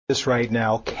this right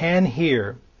now can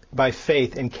hear by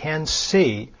faith and can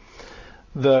see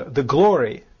the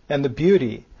glory and the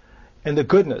beauty and the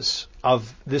goodness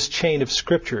of this chain of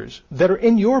scriptures that are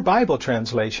in your Bible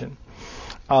translation.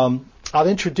 I'll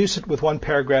introduce it with one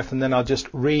paragraph and then I'll just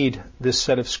read this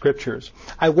set of scriptures.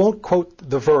 I won't quote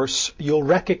the verse. You'll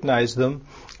recognize them.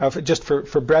 Just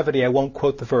for brevity, I won't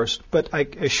quote the verse. But I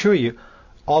assure you,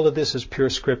 all of this is pure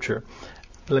scripture.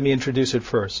 Let me introduce it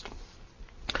first.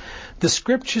 The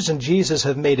scriptures and Jesus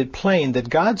have made it plain that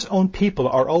God's own people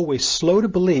are always slow to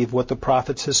believe what the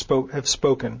prophets have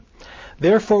spoken.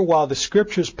 Therefore, while the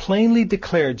scriptures plainly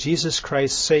declare Jesus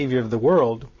Christ Savior of the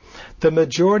world, the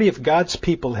majority of God's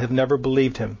people have never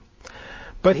believed him.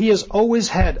 But he has always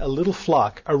had a little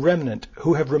flock, a remnant,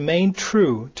 who have remained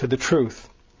true to the truth.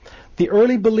 The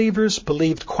early believers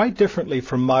believed quite differently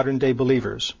from modern-day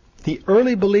believers. The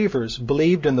early believers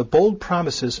believed in the bold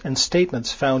promises and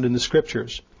statements found in the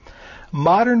scriptures.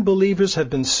 Modern believers have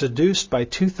been seduced by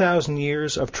 2,000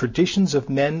 years of traditions of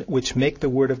men which make the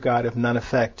Word of God of none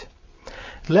effect.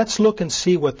 Let's look and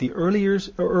see what the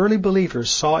early believers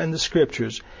saw in the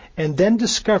Scriptures and then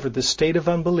discover the state of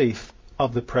unbelief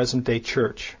of the present-day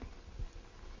church.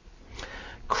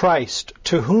 Christ,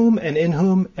 to whom and in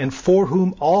whom and for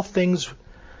whom all things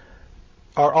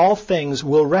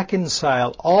will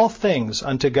reconcile all things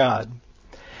unto God.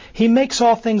 He makes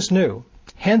all things new.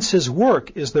 Hence his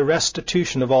work is the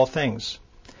restitution of all things.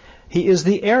 He is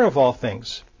the heir of all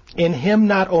things. In him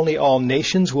not only all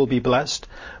nations will be blessed,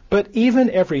 but even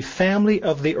every family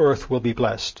of the earth will be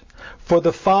blessed. For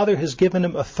the Father has given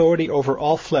him authority over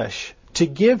all flesh, to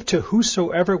give to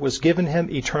whosoever was given him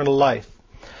eternal life.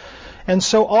 And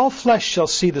so all flesh shall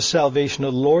see the salvation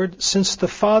of the Lord, since the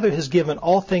Father has given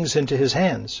all things into his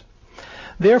hands.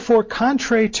 Therefore,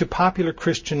 contrary to popular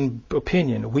Christian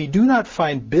opinion, we do not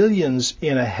find billions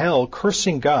in a hell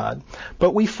cursing God,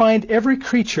 but we find every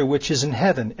creature which is in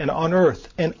heaven and on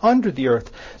earth and under the earth,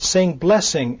 saying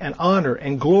blessing and honor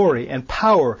and glory and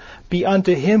power be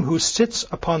unto him who sits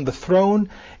upon the throne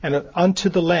and unto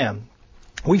the Lamb.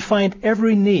 We find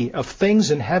every knee of things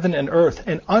in heaven and earth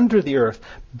and under the earth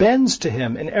bends to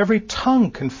him, and every tongue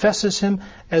confesses him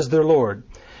as their Lord.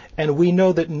 And we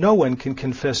know that no one can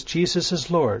confess Jesus as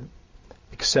Lord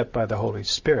except by the Holy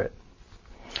Spirit.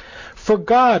 For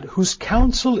God, whose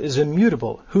counsel is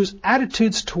immutable, whose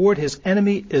attitudes toward his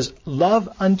enemy is love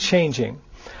unchanging,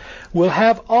 will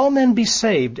have all men be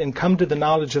saved and come to the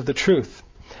knowledge of the truth,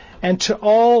 and to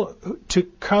all to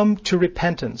come to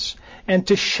repentance, and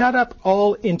to shut up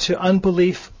all into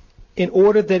unbelief, in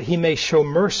order that he may show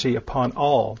mercy upon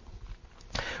all.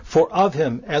 For of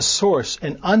him as source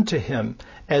and unto him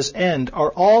as end are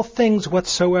all things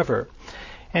whatsoever.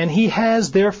 And he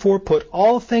has therefore put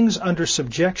all things under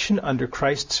subjection under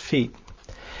Christ's feet.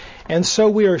 And so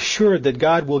we are assured that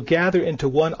God will gather into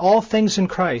one all things in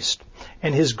Christ,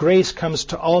 and his grace comes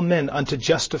to all men unto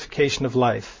justification of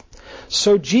life.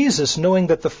 So Jesus, knowing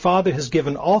that the Father has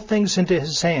given all things into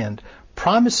his hand,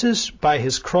 promises by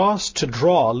his cross to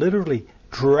draw, literally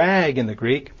drag in the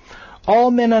Greek, all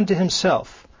men unto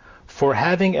himself. For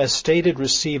having, as stated,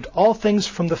 received all things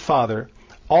from the Father,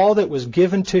 all that was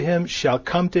given to him shall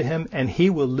come to him, and he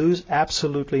will lose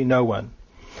absolutely no one.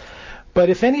 But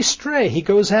if any stray, he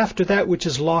goes after that which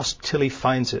is lost till he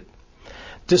finds it.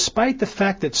 Despite the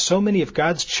fact that so many of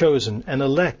God's chosen and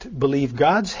elect believe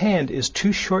God's hand is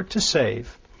too short to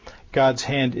save, God's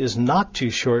hand is not too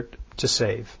short to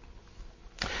save.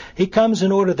 He comes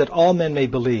in order that all men may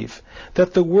believe,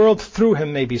 that the world through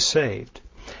him may be saved.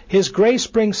 His grace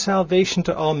brings salvation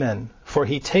to all men, for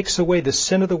he takes away the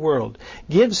sin of the world,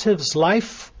 gives his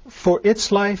life for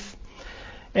its life,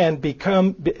 and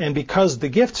because the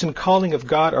gifts and calling of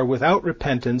God are without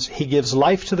repentance, he gives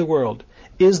life to the world,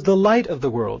 is the light of the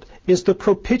world, is the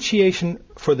propitiation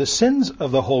for the sins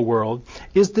of the whole world,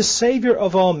 is the Savior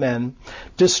of all men,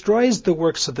 destroys the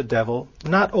works of the devil,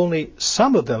 not only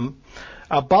some of them,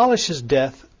 abolishes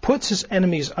death, puts his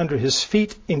enemies under his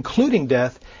feet, including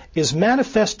death, is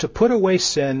manifest to put away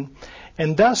sin,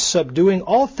 and thus subduing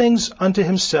all things unto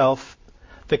himself,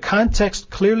 the context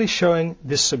clearly showing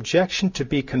this subjection to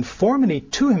be conformity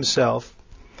to himself,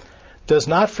 does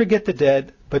not forget the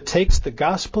dead, but takes the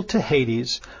gospel to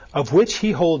Hades, of which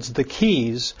he holds the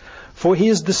keys, for he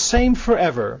is the same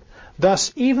forever.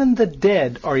 Thus even the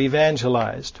dead are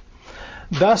evangelized.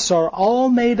 Thus are all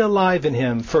made alive in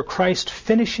him, for Christ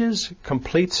finishes,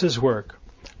 completes his work,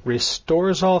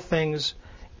 restores all things,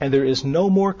 and there is no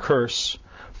more curse,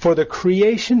 for the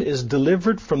creation is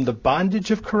delivered from the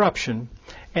bondage of corruption,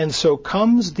 and so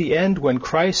comes the end when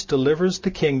Christ delivers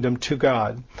the kingdom to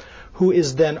God, who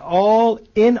is then all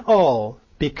in all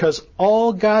because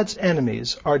all God's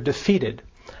enemies are defeated,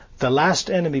 the last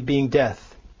enemy being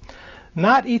death,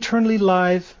 not eternally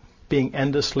live, being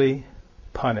endlessly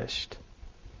punished.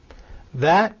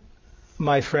 That,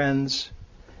 my friends,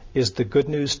 is the good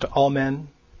news to all men.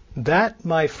 That,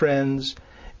 my friends,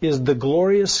 is the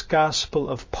glorious gospel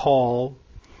of Paul.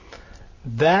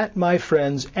 That, my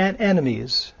friends and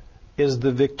enemies, is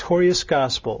the victorious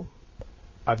gospel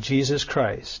of Jesus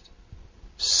Christ,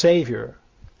 Savior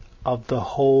of the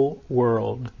whole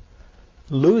world,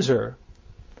 loser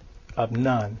of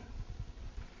none.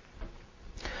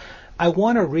 I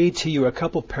want to read to you a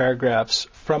couple paragraphs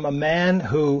from a man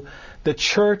who the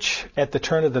church at the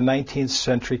turn of the 19th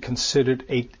century considered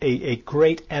a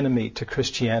great enemy to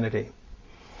Christianity.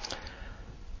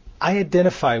 I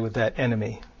identify with that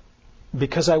enemy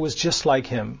because I was just like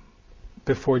him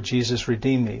before Jesus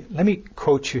redeemed me. Let me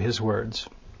quote you his words.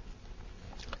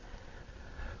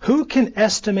 Who can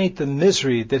estimate the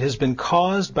misery that has been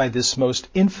caused by this most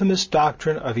infamous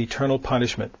doctrine of eternal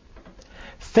punishment?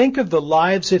 Think of the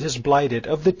lives it has blighted,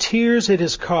 of the tears it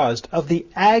has caused, of the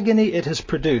agony it has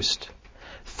produced.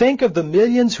 Think of the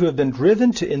millions who have been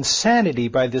driven to insanity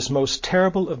by this most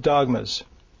terrible of dogmas.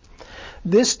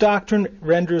 This doctrine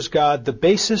renders God the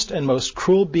basest and most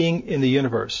cruel being in the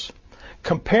universe.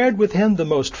 Compared with him, the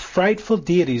most frightful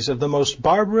deities of the most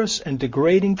barbarous and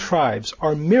degrading tribes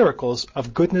are miracles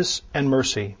of goodness and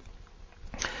mercy.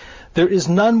 There is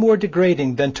none more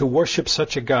degrading than to worship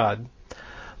such a God.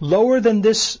 Lower than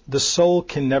this, the soul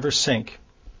can never sink.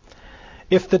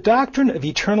 If the doctrine of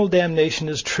eternal damnation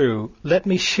is true, let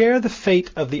me share the fate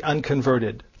of the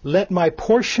unconverted. Let my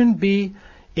portion be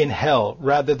in hell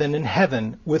rather than in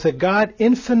heaven, with a God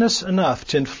infinite enough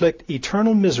to inflict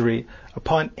eternal misery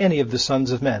upon any of the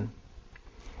sons of men.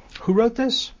 Who wrote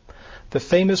this? The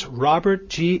famous Robert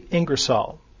G.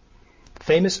 Ingersoll,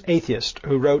 famous atheist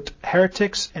who wrote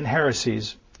Heretics and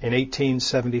Heresies in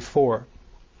 1874.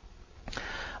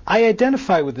 I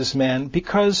identify with this man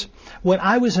because when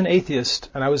I was an atheist,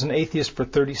 and I was an atheist for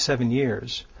 37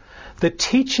 years, the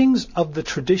teachings of the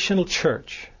traditional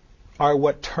church are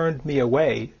what turned me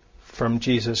away from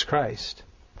Jesus Christ.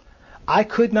 I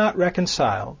could not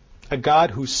reconcile a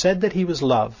God who said that he was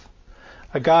love,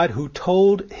 a God who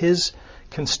told his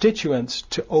constituents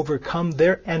to overcome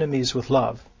their enemies with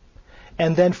love,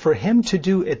 and then for him to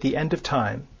do at the end of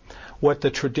time what the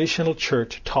traditional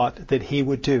church taught that he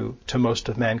would do to most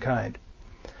of mankind.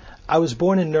 I was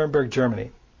born in Nuremberg,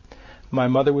 Germany. My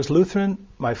mother was Lutheran.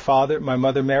 My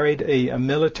mother married a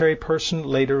military person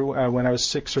later when I was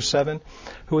 6 or 7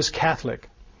 who was Catholic.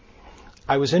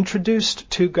 I was introduced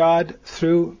to God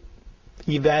through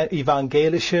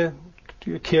Evangelische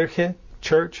Kirche,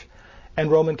 Church,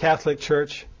 and Roman Catholic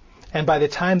Church. And by the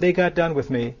time they got done with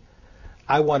me,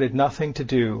 I wanted nothing to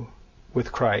do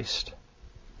with Christ.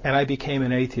 And I became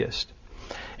an atheist.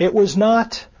 It was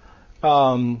not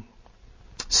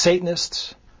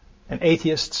Satanists and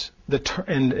atheists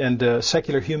and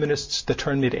secular humanists that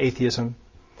turned me to atheism.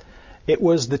 It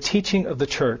was the teaching of the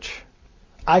church.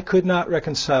 I could not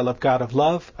reconcile a God of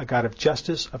love, a God of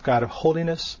justice, a God of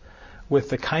holiness, with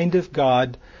the kind of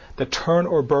God, the turn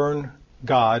or burn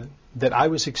God that I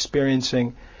was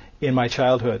experiencing in my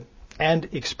childhood and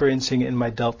experiencing in my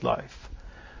adult life.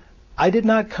 I did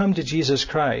not come to Jesus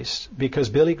Christ because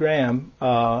Billy Graham,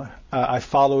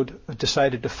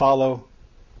 decided to follow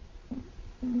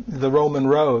the Roman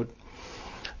road.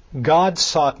 God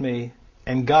sought me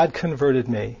and God converted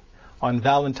me on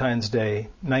Valentine's Day,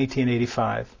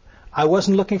 1985. I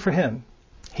wasn't looking for him.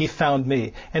 He found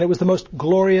me. And it was the most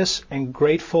glorious and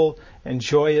grateful and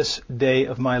joyous day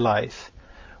of my life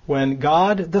when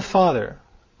God the Father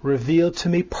revealed to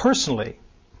me personally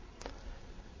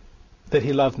that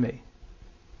he loved me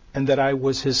and that I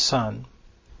was his son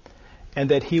and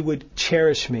that he would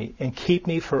cherish me and keep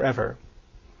me forever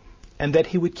and that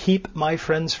he would keep my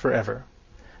friends forever,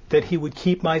 that he would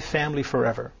keep my family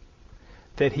forever,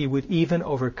 that he would even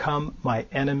overcome my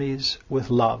enemies with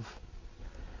love.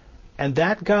 And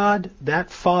that God, that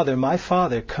Father, my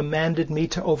Father, commanded me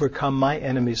to overcome my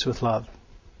enemies with love.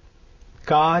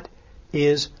 God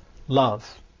is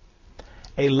love,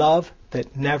 a love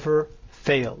that never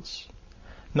fails.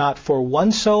 Not for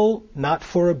one soul, not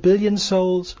for 1 billion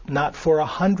souls, not for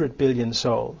 100 billion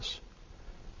souls.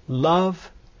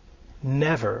 Love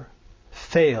never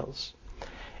fails.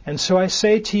 And so I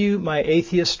say to you, my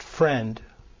atheist friend,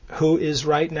 who is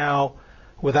right now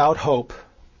without hope,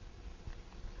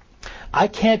 I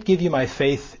can't give you my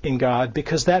faith in God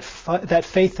because that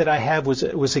faith that I have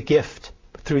was a gift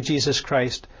through Jesus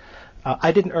Christ.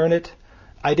 I didn't earn it.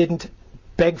 I didn't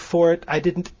beg for it. I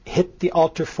didn't hit the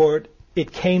altar for it.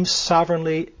 It came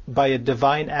sovereignly by a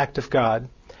divine act of God,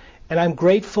 and I'm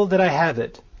grateful that I have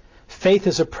it. Faith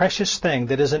is a precious thing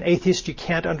that as an atheist you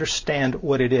can't understand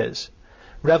what it is.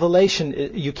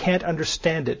 Revelation, you can't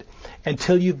understand it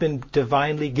until you've been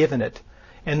divinely given it.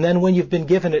 And then when you've been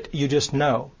given it, you just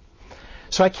know.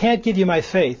 So I can't give you my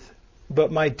faith,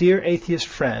 but my dear atheist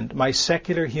friend, my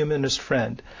secular humanist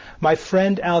friend, my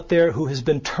friend out there who has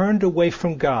been turned away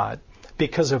from God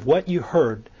because of what you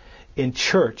heard in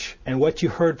church and what you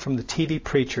heard from the TV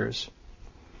preachers,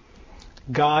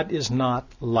 God is not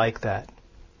like that.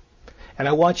 And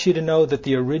I want you to know that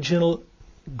the original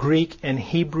Greek and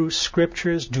Hebrew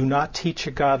scriptures do not teach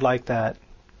a God like that.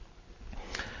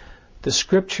 The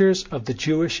scriptures of the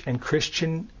Jewish and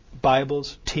Christian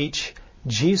Bibles teach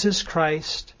Jesus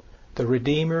Christ, the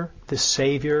Redeemer, the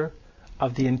Savior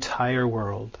of the entire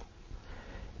world.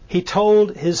 He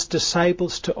told his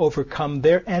disciples to overcome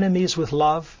their enemies with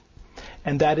love,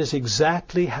 and that is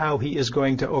exactly how he is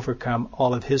going to overcome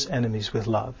all of his enemies with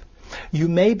love. You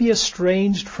may be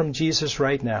estranged from Jesus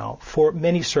right now for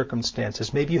many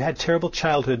circumstances. Maybe you had terrible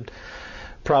childhood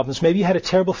problems. Maybe you had a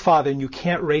terrible father and you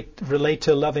can't relate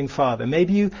to a loving father.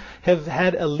 Maybe you have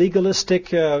had a legalistic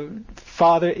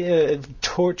father,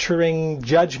 torturing,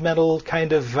 judgmental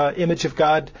kind of image of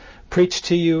God preached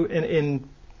to you in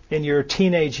your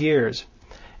teenage years.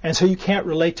 And so you can't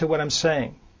relate to what I'm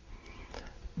saying.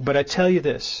 But I tell you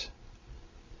this,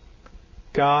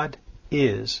 God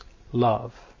is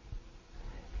love.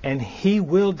 And he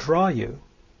will draw you.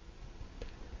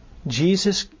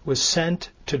 Jesus was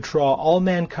sent to draw all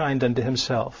mankind unto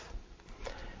himself.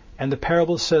 And the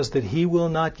parable says that he will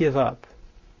not give up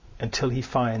until he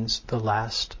finds the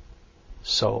last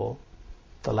soul,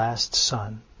 the last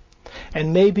son.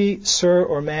 And maybe, sir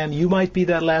or ma'am, you might be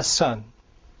that last son.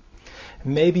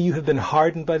 Maybe you have been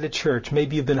hardened by the church.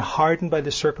 Maybe you've been hardened by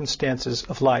the circumstances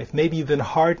of life. Maybe you've been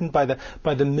hardened by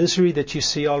the misery that you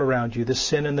see all around you, the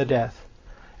sin and the death.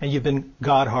 And you've been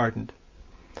God-hardened.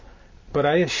 But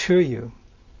I assure you,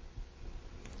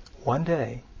 one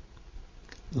day,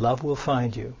 love will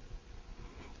find you.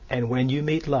 And when you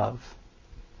meet love,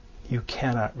 you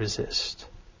cannot resist.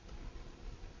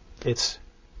 It's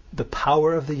the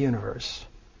power of the universe.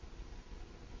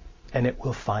 And it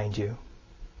will find you.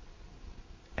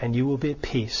 And you will be at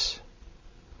peace.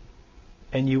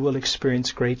 And you will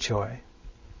experience great joy.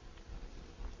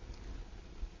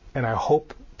 And I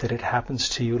hope that it happens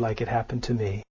to you like it happened to me.